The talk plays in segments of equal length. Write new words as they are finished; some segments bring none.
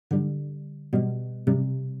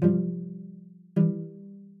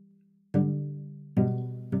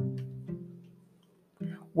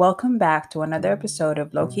Welcome back to another episode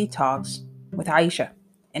of Low Key Talks with Aisha,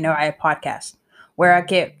 an OI podcast, where I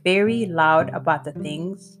get very loud about the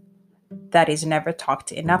things that is never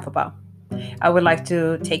talked enough about. I would like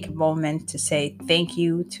to take a moment to say thank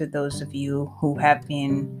you to those of you who have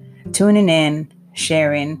been tuning in,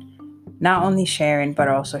 sharing, not only sharing, but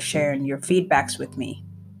also sharing your feedbacks with me.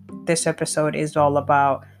 This episode is all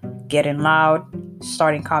about getting loud,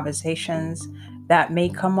 starting conversations that may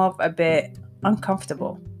come off a bit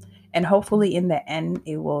uncomfortable. And hopefully, in the end,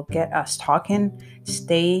 it will get us talking.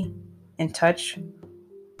 Stay in touch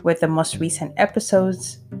with the most recent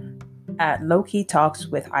episodes at Loki Talks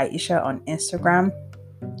with Aisha on Instagram.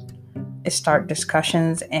 Start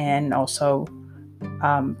discussions and also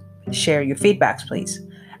um, share your feedbacks, please.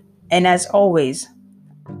 And as always,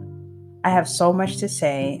 I have so much to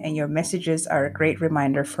say, and your messages are a great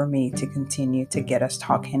reminder for me to continue to get us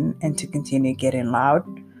talking and to continue getting loud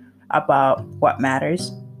about what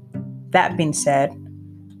matters. That being said,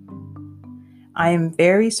 I am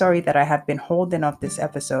very sorry that I have been holding off this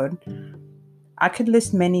episode. I could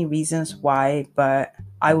list many reasons why, but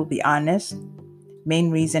I will be honest.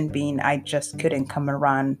 Main reason being I just couldn't come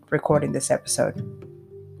around recording this episode.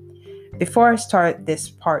 Before I start this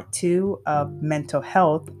part 2 of mental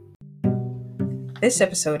health, this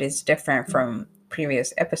episode is different from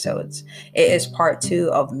previous episodes. It is part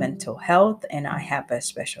 2 of mental health, and I have a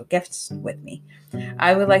special guest with me.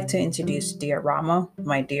 I would like to introduce Dear Rama,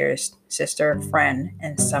 my dearest sister, friend,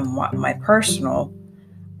 and somewhat my personal,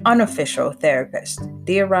 unofficial therapist.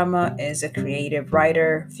 Dear Rama is a creative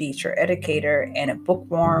writer, feature educator, and a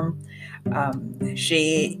bookworm.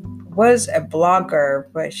 She was a blogger,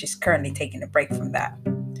 but she's currently taking a break from that.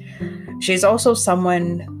 She's also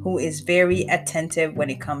someone who is very attentive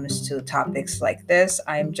when it comes to topics like this.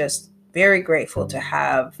 I'm just very grateful to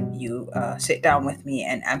have you sit down with me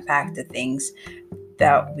and unpack the things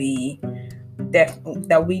that we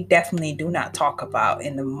definitely do not talk about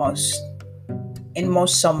in most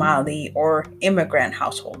Somali or immigrant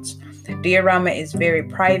households. Diorama is very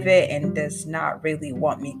private and does not really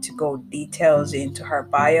want me to go details into her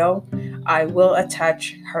bio. I will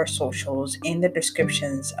attach her socials in the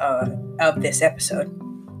descriptions of this episode.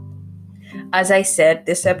 As I said,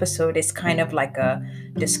 this episode is kind of like a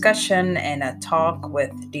discussion and a talk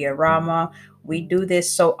with Diorama. We do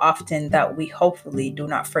this so often that we hopefully do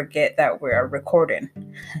not forget that we are recording.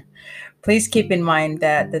 Please keep in mind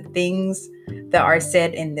that the things that are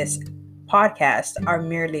said in this podcast are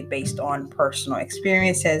merely based on personal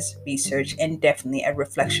experiences, research, and definitely a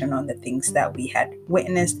reflection on the things that we had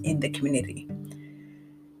witnessed in the community.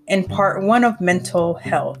 In part 1 of mental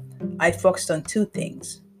health, I focused on 2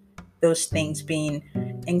 things, those things being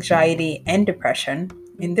anxiety and depression.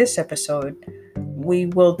 In this episode, we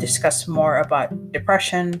will discuss more about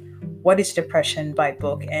depression, what is depression by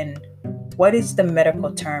book, and what is the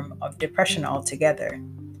medical term of depression altogether.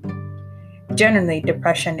 Generally,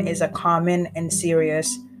 depression is a common and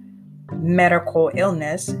serious medical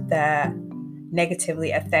illness that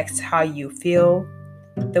negatively affects how you feel,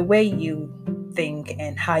 the way you think,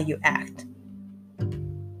 and how you act.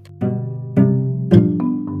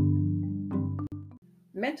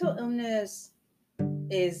 Mental illness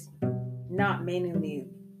is not mainly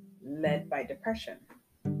led by depression.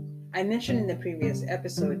 I mentioned in the previous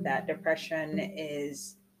episode that depression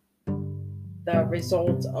is the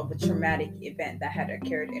result of a traumatic event that had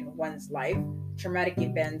occurred in one's life. Traumatic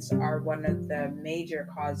events are one of the major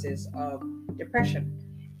causes of depression.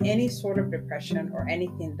 Any sort of depression or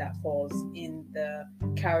anything that falls in the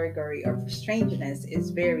category of strangeness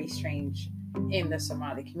is very strange in the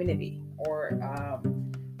Somali community. Or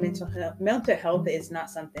mental health is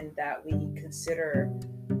not something that we consider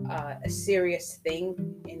a serious thing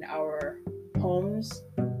in our homes.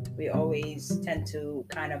 We always tend to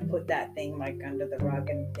kind of put that thing like under the rug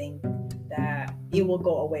and think that it will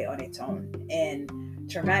go away on its own. And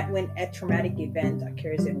when a traumatic event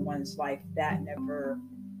occurs in one's life, that never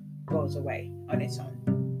goes away on its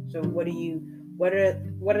own. So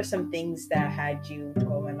what are some things that had you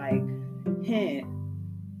going like,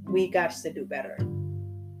 we got to do better?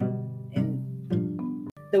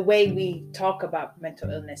 And the way we talk about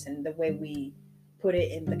mental illness and the way we put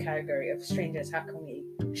it in the category of strangers, how can we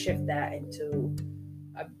shift that into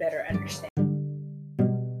a better understanding?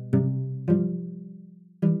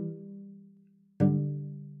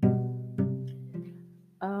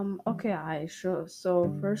 Okay, Aisha.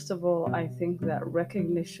 So, first of all, I think that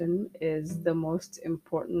recognition is the most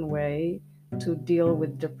important way to deal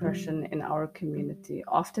with depression in our community.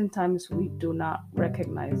 Oftentimes, we do not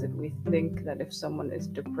recognize it. We think that if someone is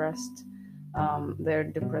depressed, They're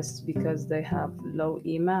depressed because they have low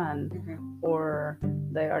iman, or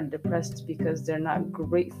they are depressed because they're not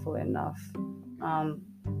grateful enough. Um,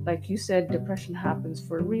 like you said, depression happens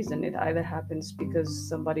for a reason. It either happens because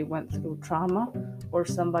somebody went through trauma or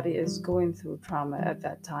somebody is going through trauma at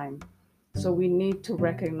that time. So we need to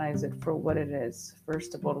recognize it for what it is.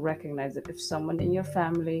 First of all, recognize it. If someone in your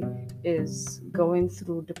family is going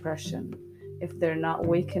through depression, if they're not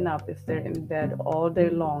waking up, if they're in bed all day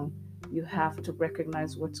long, you have to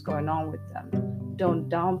recognize what's going on with them. Don't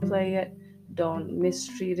downplay it. Don't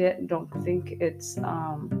mistreat it. Don't think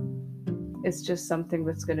it's just something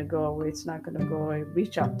that's going to go away. It's not going to go away.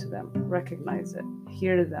 Reach out to them, recognize it,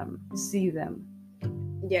 hear them, see them.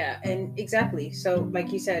 Yeah, and exactly. So,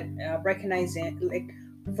 like you said, recognizing, like,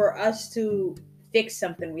 for us to fix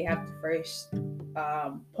something, we have to first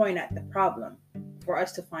point at the problem. For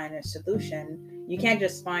us to find a solution, you can't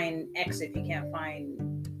just find X if you can't find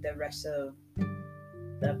the rest of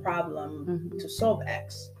the problem to solve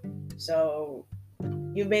X. So,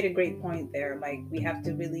 you made a great point there. Like, we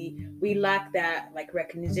lack that like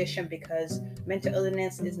recognition, because mental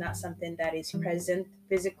illness is not something that is present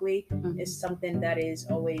physically. It's something that is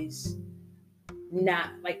always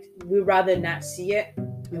not, like, we rather not see it,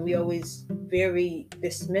 and we always very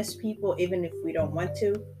dismiss people even if we don't want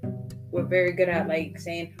to. We're very good at like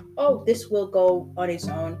saying, oh, this will go on its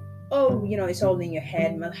own. Oh, it's all in your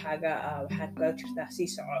head. Like,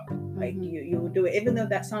 you will do it, even though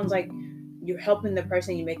that sounds like you're helping the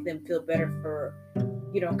person, you make them feel better for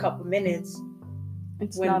a couple minutes.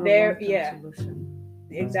 It's When not a they're long-term solution.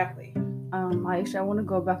 Exactly. Aisha, I want to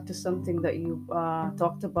go back to something that you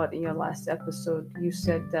talked about in your last episode. You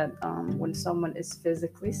said that when someone is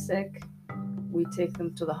physically sick, we take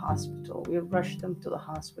them to the hospital. We rush them to the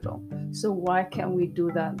hospital. So why can't we do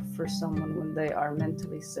that for someone when they are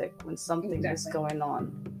mentally sick, when something is going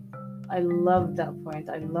on? I love that point.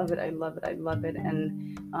 I love it. I love it. I love it.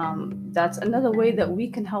 And that's another way that we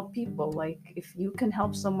can help people. Like, if you can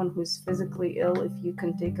help someone who's physically ill, if you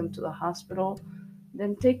can take them to the hospital,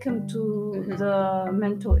 then take them to the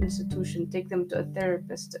mental institution, take them to a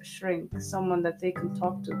therapist, a shrink, someone that they can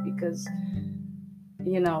talk to, because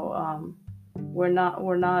we're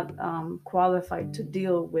not qualified to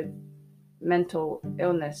deal with mental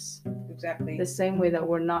illness. Exactly. The same way that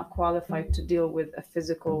we're not qualified to deal with a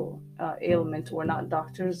physical ailment. We're not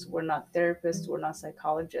doctors, we're not therapists, we're not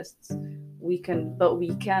psychologists. But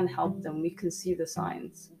we can help them. We can see the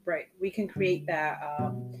signs. Right. We can create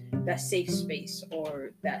that safe space,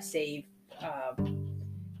 or that safe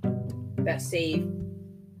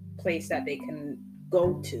place that they can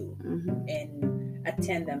go to and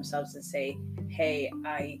attend themselves and say, hey,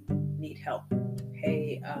 I need help.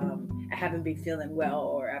 Hey, I haven't been feeling well,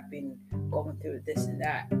 or I've been going through this and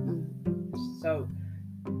that. So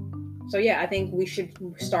yeah, I think we should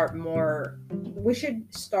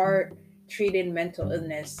start treating mental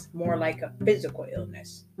illness more like a physical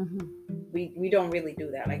illness. We don't really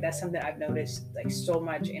do that. Like, that's something I've noticed, like, so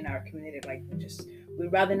much in our community. Like,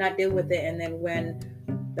 we'd rather not deal with it, and then when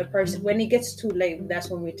it gets too late, that's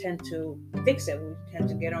when we tend to fix it. We tend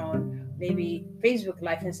to get on maybe Facebook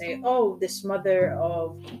Live and say, oh, this mother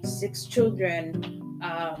of 6 children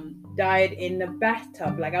died in the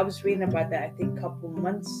bathtub. Like, I was reading about that, I think a couple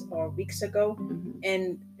months or weeks ago,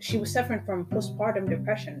 and she was suffering from postpartum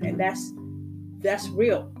depression, and that's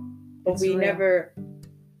real. But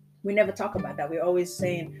we never talk about that. We're always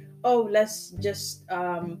saying, oh, let's just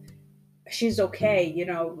she's okay,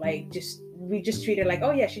 like, we just treat her like,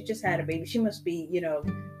 oh yeah, she just had a baby, she must be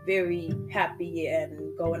very happy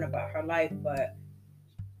and going about her life. But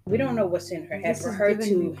we don't know what's in her head. This for her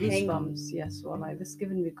to hang goosebumps. Yes, well, this is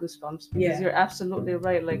giving me goosebumps, because you're absolutely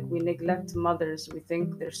right. Like, we neglect mothers. We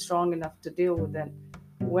think they're strong enough to deal with it,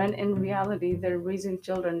 when in reality they're raising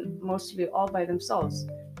children mostly all by themselves.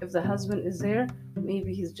 If the husband is there,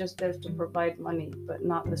 maybe he's just there to provide money, but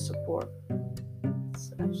not the support.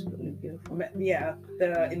 It's absolutely beautiful. Yeah,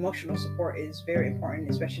 the emotional support is very important,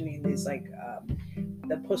 especially in this, like,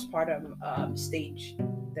 the postpartum stage.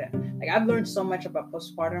 Like, I've learned so much about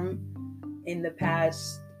postpartum in the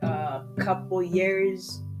past couple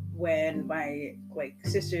years, when my, like,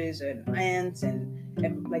 sisters and aunts and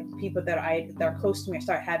like people that are close to me, I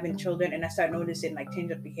start having children, and I start noticing, like, change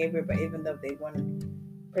of behavior. But even though they wouldn't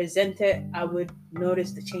present it, I would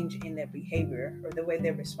notice the change in their behavior, or the way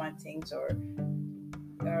they respond to things, or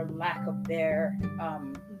lack of their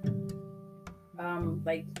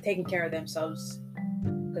like, taking care of themselves,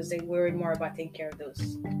 because they worry more about taking care of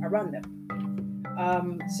those around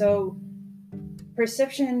them. So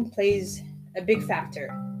perception plays a big factor.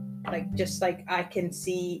 Like, just like I can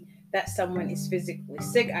see that someone is physically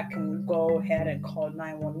sick, I can go ahead and call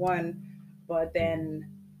 911. But then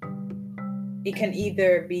it can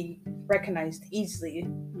either be recognized easily,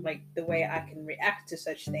 like the way I can react to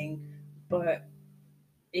such thing, but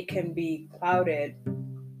it can be clouded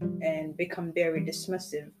and become very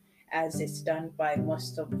dismissive as it's done by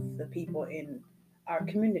most of the people in our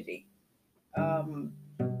community. Um,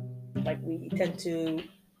 like we tend to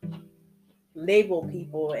label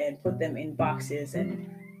people and put them in boxes and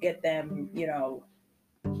get them,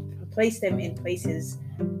 place them in places,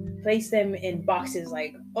 place them in boxes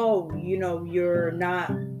like, oh, you're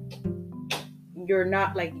not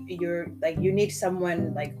like you need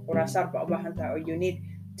someone like Orasar Bahanta, or you need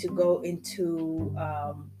to go into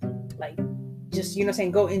like just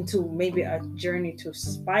saying go into maybe a journey to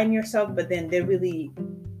find yourself, but then they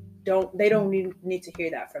don't need to hear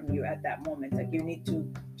that from you at that moment. Like you need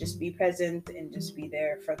to just be present and just be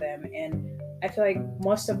there for them. And I feel like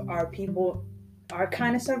most of our people are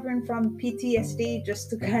kind of suffering from PTSD, just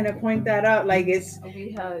to kind of point that out. Like it's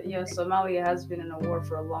Somalia has been in a war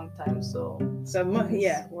for a long time, so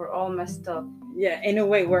yeah, we're all messed up. Yeah, in a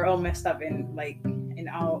way we're all messed up in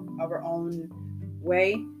our own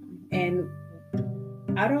way. And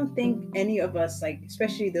I don't think any of us, like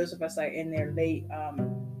especially those of us like in their late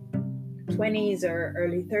 20s or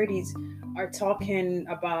early 30s, are talking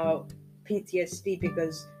about PTSD,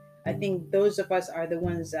 because I think those of us are the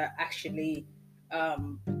ones that actually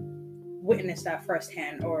um, witnessed that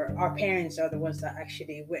firsthand, or our parents are the ones that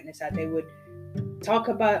actually witnessed that. They would talk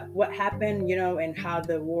about what happened, and how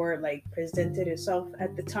the war like presented itself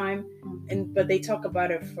at the time. And but they talk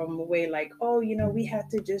about it from a way like, oh, we had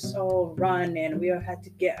to just all run and we all had to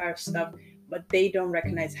get our stuff, but they don't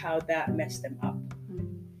recognize how that messed them up.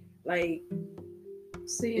 Like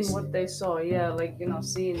seeing what they saw, like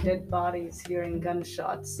seeing dead bodies, hearing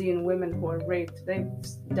gunshots, seeing women who are raped. They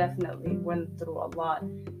definitely went through a lot,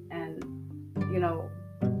 and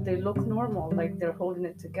they look normal, like they're holding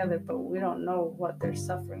it together, but we don't know what they're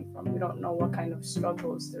suffering from. We don't know what kind of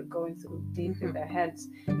struggles they're going through deep in their heads.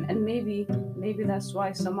 And maybe that's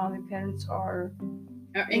why Somali parents are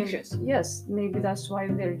anxious. Yes, maybe that's why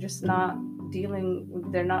they're just not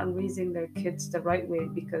they're not raising their kids the right way,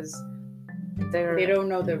 because they don't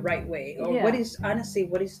know the right way, or what is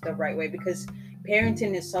the right way, because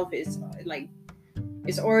parenting itself is like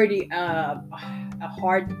it's already a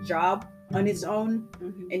hard job on its own.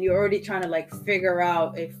 And you're already trying to like figure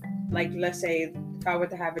out if, like, let's say if I were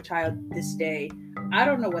to have a child this day, I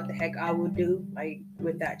don't know what the heck I would do like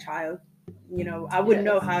with that child. I wouldn't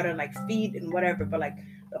know how to like feed and whatever, but like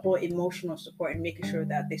the whole emotional support and making sure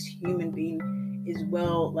that this human being is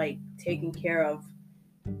well like taken care of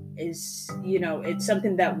is it's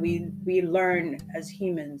something that we learn as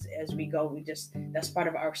humans as we go. That's part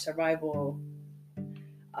of our survival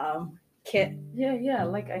kit.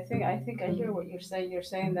 Like I think I hear what you're saying. You're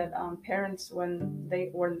saying that parents, when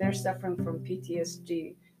they're suffering from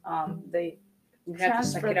PTSD, they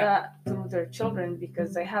transfer that through their children,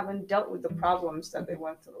 because they haven't dealt with the problems that they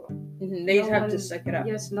went through. They have to suck it up.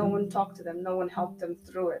 Yes, no one talked to them, no one helped them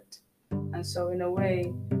through it, and so in a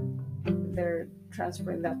way they're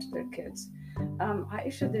transferring that to their kids.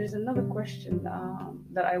 Aisha, there's another question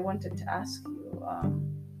that I wanted to ask you.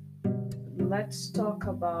 Let's talk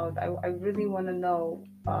about, I really want to know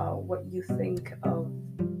what you think of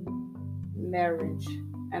marriage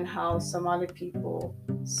and how Somali people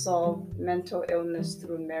solve mental illness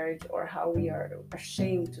through marriage, or how we are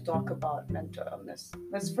ashamed to talk about mental illness.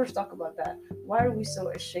 Let's first talk about that. Why are we so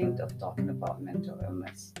ashamed of talking about mental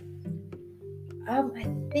illness? I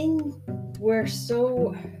think we're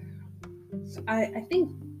so. I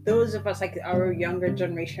think those of us, like our younger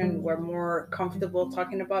generation, were more comfortable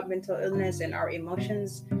talking about mental illness and our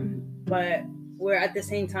emotions, but we're at the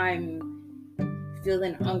same time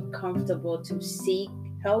feeling uncomfortable to seek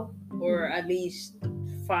help, or at least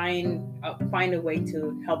find a way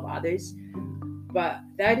to help others. But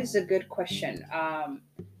that is a good question.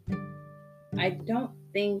 I don't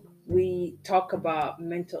think we talk about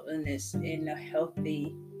mental illness in a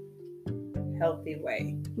healthy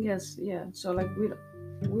way. Yes, so like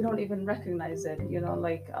we don't even recognize it,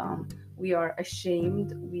 like we are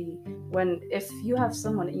ashamed. If you have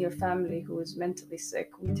someone in your family who is mentally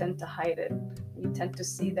sick, we tend to hide it. We tend to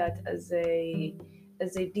see that as a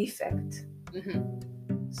defect.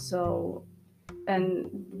 So, and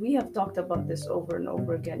we have talked about this over and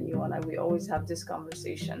over again, you and I. We always have this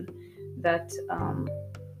conversation that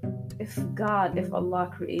if Allah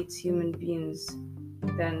creates human beings,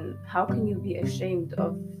 then how can you be ashamed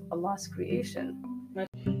of Allah's creation?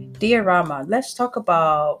 Dear Rama, let's talk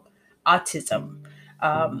about autism.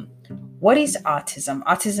 What is autism?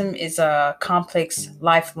 Autism is a complex,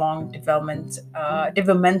 lifelong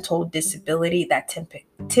developmental disability that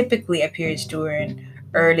typically appears during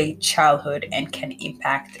early childhood and can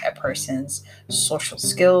impact a person's social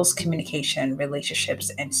skills, communication,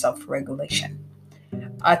 relationships, and self-regulation.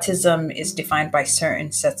 Autism is defined by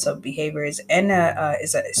certain sets of behaviors and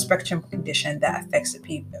is a spectrum condition that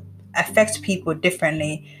affects people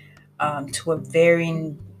differently to a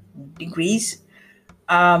varying degrees.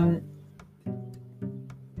 Um,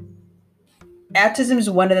 Autism is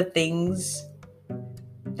one of the things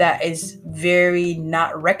that is very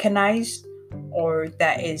not recognized or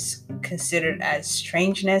that is considered as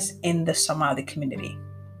strangeness in the Somali community.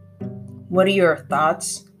 What are your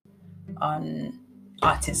thoughts on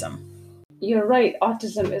autism? You're right,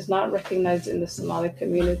 autism is not recognized in the Somali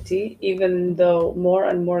community, even though more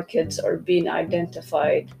and more kids are being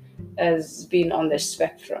identified as being on the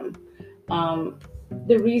spectrum. Um,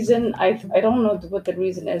 the reason, I don't know what the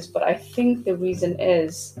reason is, but I think the reason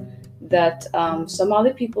is that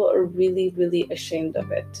Somali people are really, really ashamed of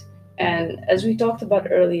it. And as we talked about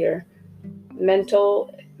earlier,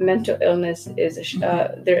 mental illness is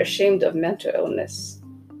they're ashamed of mental illness.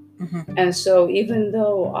 And so, even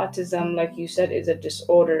though autism, like you said, is a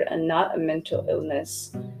disorder and not a mental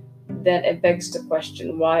illness, then it begs the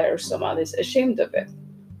question, why are Somalis ashamed of it?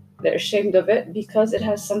 They're ashamed of it because it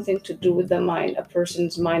has something to do with the mind. A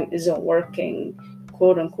person's mind isn't working,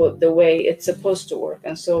 quote unquote, the way it's supposed to work.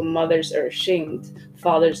 And so, mothers are ashamed,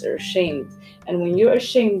 fathers are ashamed. And when you're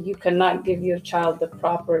ashamed, you cannot give your child the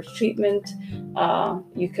proper treatment,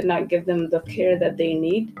 you cannot give them the care that they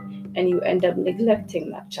need, and you end up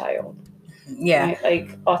neglecting that child. Yeah. Right?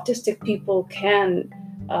 Like autistic people can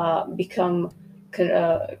become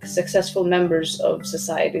successful members of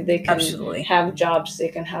society. They can Absolutely. have jobs, they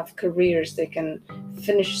can have careers, they can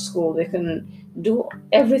finish school, they can do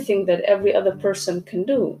everything that every other person can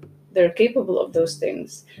do. They're capable of those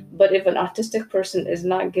things. But if an autistic person is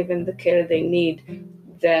not given the care they need,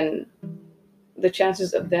 then the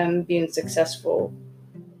chances of them being successful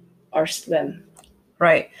are slim.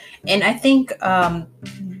 Right. And I think the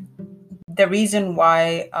reason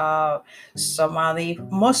why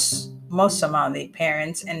most Somali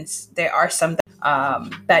parents, and there are some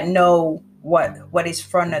that know what is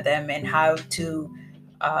front of them and how to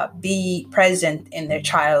be present in their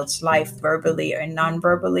child's life verbally or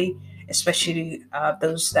non-verbally, especially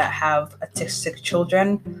those that have autistic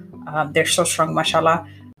children. They're so strong, mashallah,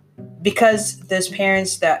 because those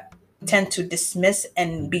parents that tend to dismiss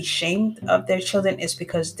and be shamed of their children is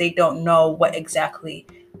because they don't know what exactly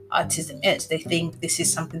autism is. They think this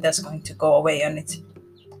is something that's going to go away on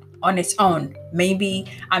its own. Maybe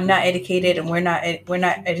I'm not educated, and we're not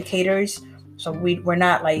educators, so we're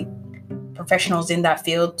not like professionals in that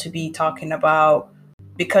field to be talking about,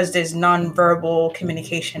 because there's nonverbal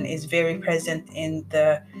communication is very present in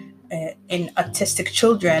in autistic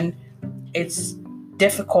children. It's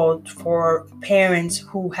difficult for parents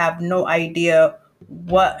who have no idea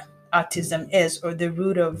what autism is, or the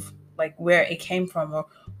root of like where it came from, or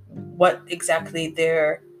what exactly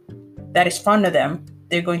that is fond of them.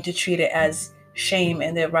 They're going to treat it as shame,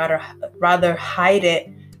 and they'd rather hide it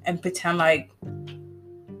and pretend like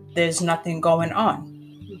there's nothing going on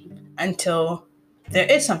until there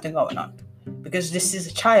is something going on, because this is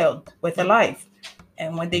a child with a life,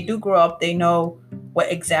 and when they do grow up, they know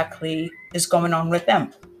what exactly is going on with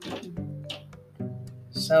them.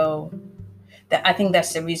 So I think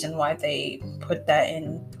that's the reason why they put that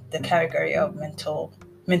in the category of mental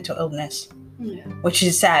illness. Yeah. Which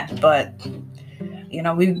is sad, but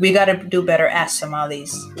we got to do better as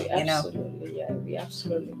Somalis. We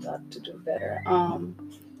absolutely got to do better.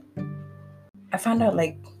 I found out,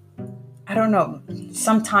 like, I don't know,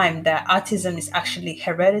 sometime that autism is actually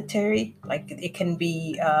hereditary. Like, it can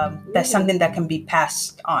be that's something that can be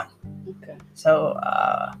passed on. Okay. So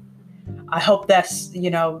I hope that's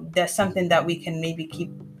something that we can maybe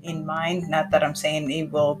keep in mind. Not that I'm saying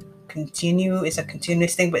it will continue, it's a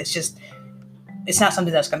continuous thing, but it's not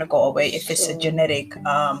something that's going to go away if it's a genetic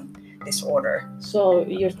disorder. So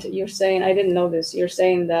you're saying, I didn't know this, you're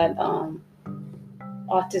saying that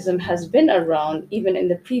autism has been around even in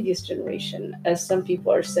the previous generation, as some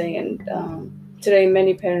people are saying. Today,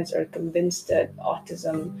 many parents are convinced that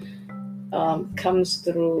autism comes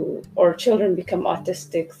through, or children become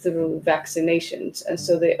autistic through vaccinations, and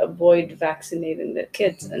so they avoid vaccinating their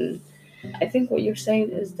kids. And I think what you're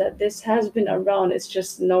saying is that this has been around, it's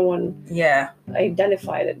just no one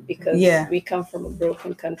identified it, because we come from a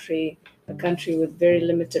broken country, a country with very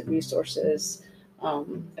limited resources, a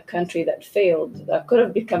country that failed, that could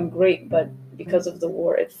have become great, but because of the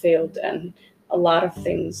war it failed, and a lot of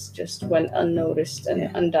things just went unnoticed and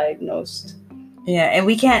undiagnosed. Yeah, and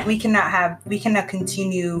we cannot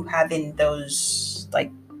continue having those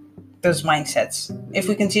mindsets. If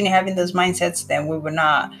we continue having those mindsets, then we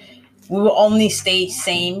will only stay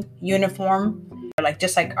same, uniform, like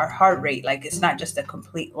just like our heart rate. Like it's not just a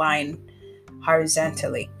complete line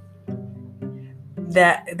horizontally.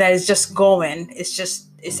 That is just going.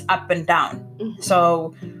 It's up and down. Mm-hmm.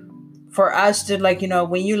 So for us to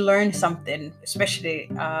when you learn something, especially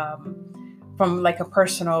from like a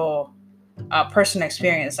personal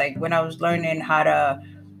experience, like when I was learning how to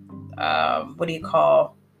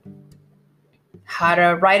how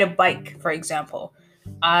to ride a bike, for example,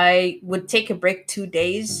 I would take a break 2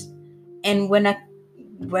 days, and when I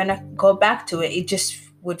go back to it, it just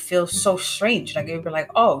would feel so strange. Like it would be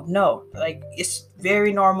like, oh no, like it's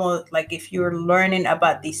very normal. Like if you're learning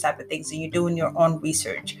about these type of things and you're doing your own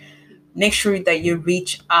research, make sure that you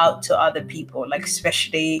reach out to other people, like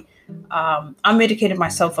especially I'm educating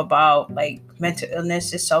myself about like mental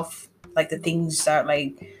illness itself, like the things that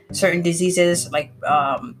like certain diseases like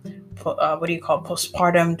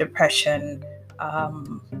postpartum depression,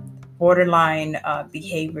 borderline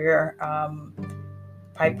behavior,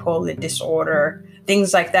 bipolar disorder,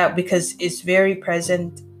 things like that, because it's very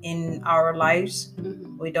present in our lives.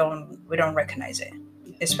 Mm-hmm. We don't recognize it,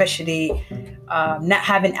 especially not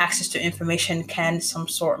having access to information can some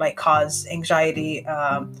sort like cause anxiety.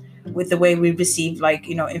 With the way we receive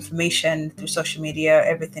information through social media,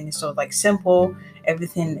 everything is so like simple,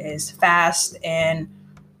 everything is fast. And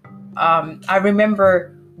I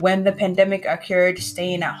remember when the pandemic occurred,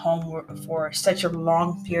 staying at home for such a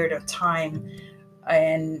long period of time,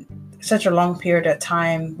 and such a long period of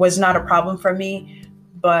time was not a problem for me,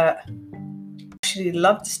 but I actually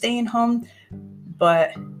loved staying home,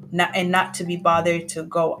 but not to be bothered to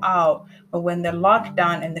go out. But when the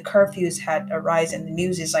lockdown and the curfews had arisen, and the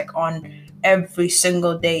news is like on every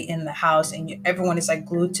single day in the house, and everyone is like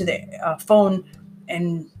glued to their phone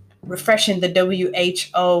and refreshing the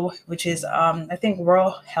WHO, which is I think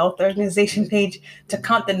World Health Organization page, to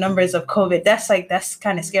count the numbers of COVID. That's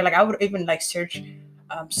kind of scary. Like I would even like search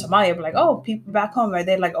Somalia, but like, oh, people back home, are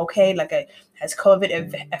they like okay? Like, has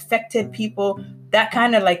COVID affected people? That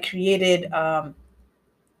kind of like created like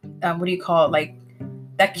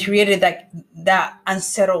that created that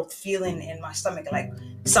unsettled feeling in my stomach, like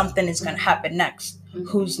something is gonna happen next.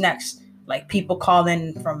 Who's next? Like people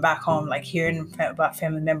calling from back home, like hearing about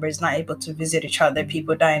family members not able to visit each other,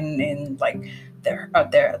 people dying in like they're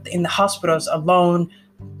in the hospitals alone,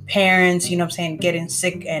 parents, what I'm saying, getting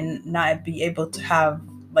sick and not be able to have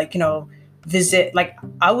visit. Like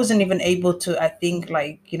I wasn't even able to, I think,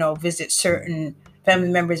 visit certain family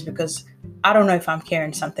members because I don't know if I'm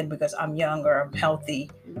carrying something because I'm young or I'm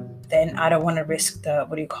healthy. Then I don't want to risk the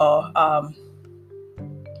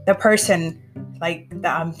the person like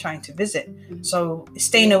that I'm trying to visit. So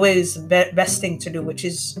staying away is the best thing to do, which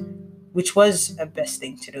was a best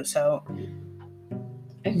thing to do. So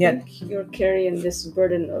I think you're carrying this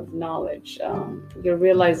burden of knowledge. You're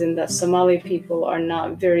realizing that Somali people are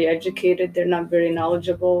not very educated, they're not very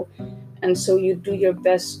knowledgeable, and so you do your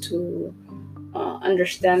best to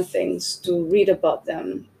understand things, to read about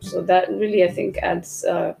them. So that really, I think,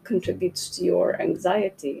 contributes to your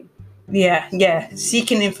anxiety. Yeah.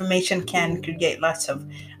 Seeking information can create lots of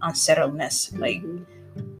unsettledness, like. Mm-hmm.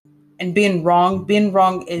 And being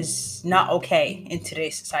wrong is not okay in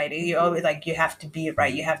today's society. You always you have to be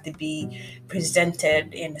right. You have to be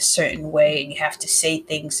presented in a certain way, and you have to say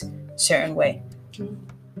things a certain way.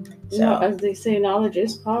 So, as they say, knowledge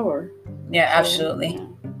is power. Yeah, absolutely. So,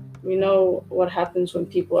 yeah. We know what happens when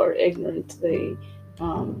people are ignorant. They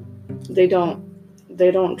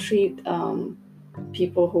don't treat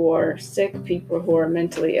people who are sick, people who are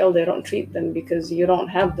mentally ill. They don't treat them because you don't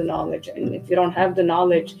have the knowledge, and if you don't have the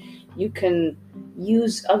knowledge, you can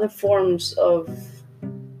use other forms of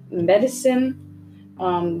medicine.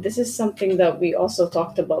 This is something that we also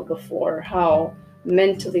talked about before, how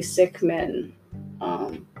mentally sick men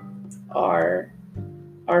are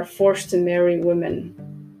forced to marry women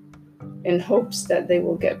in hopes that they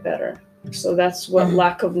will get better. So that's what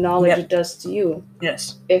lack of knowledge does to you.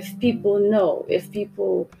 Yes. If people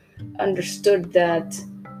understood that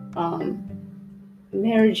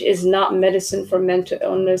marriage is not medicine for mental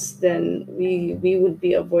illness, then we would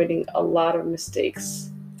be avoiding a lot of mistakes.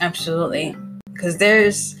 Absolutely.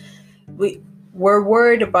 Because we're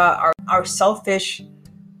worried about our selfish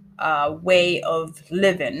way of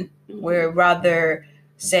living. Mm-hmm. We'd rather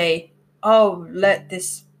say, oh, let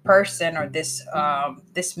this person or this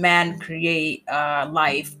man create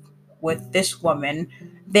life with this woman,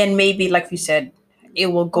 then maybe, like you said, it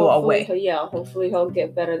will go away. Hopefully he'll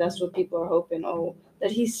get better. That's what people are hoping. Oh,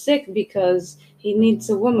 that he's sick because he needs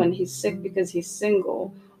a woman. He's sick because he's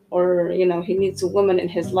single, or he needs a woman in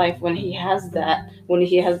his life. When he has that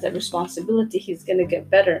responsibility, he's gonna get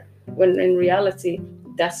better. When in reality,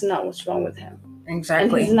 that's not what's wrong with him.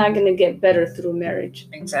 Exactly. And he's not gonna get better through marriage.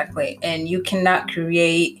 Exactly. And you cannot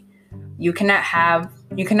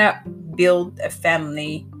build a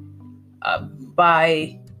family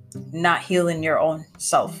by not healing your own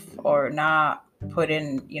self, or not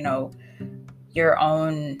putting your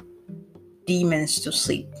own demons to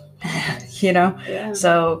sleep. Yeah.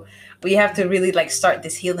 So we have to really start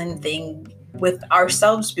this healing thing with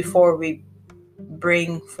ourselves before we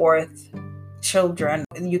bring forth children.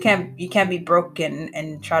 You can't be broken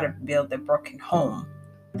and try to build a broken home.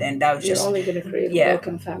 Then that was You're only going to create a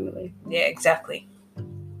broken family. Yeah, exactly.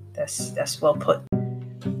 That's well put.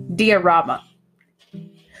 Dear Rama,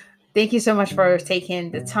 thank you so much for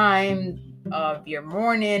taking the time of your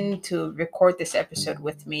morning to record this episode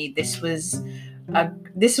with me. This was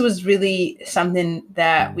really something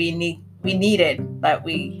that we needed, that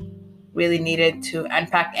we really needed to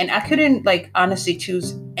unpack. And I couldn't honestly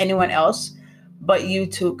choose anyone else but you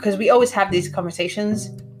two, because we always have these conversations.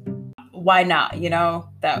 Why not?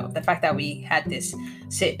 The fact that we had this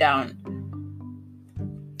sit down.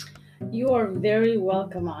 You are very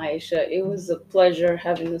welcome, Aisha. It was a pleasure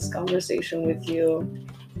having this conversation with you.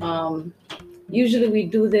 Usually we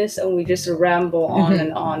do this and we just ramble on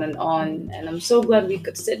and on and on. And I'm so glad we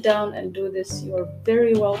could sit down and do this. You're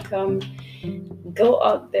very welcome. Go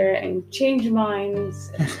out there and change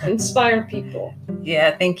minds, inspire people.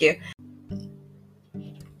 Yeah, thank you.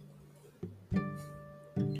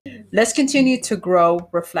 Let's continue to grow,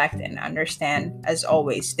 reflect, and understand. As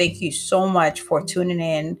always, thank you so much for tuning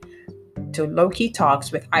in to Low Key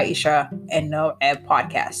Talks with Aisha and No Ed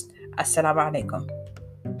Podcast. Assalamu alaikum.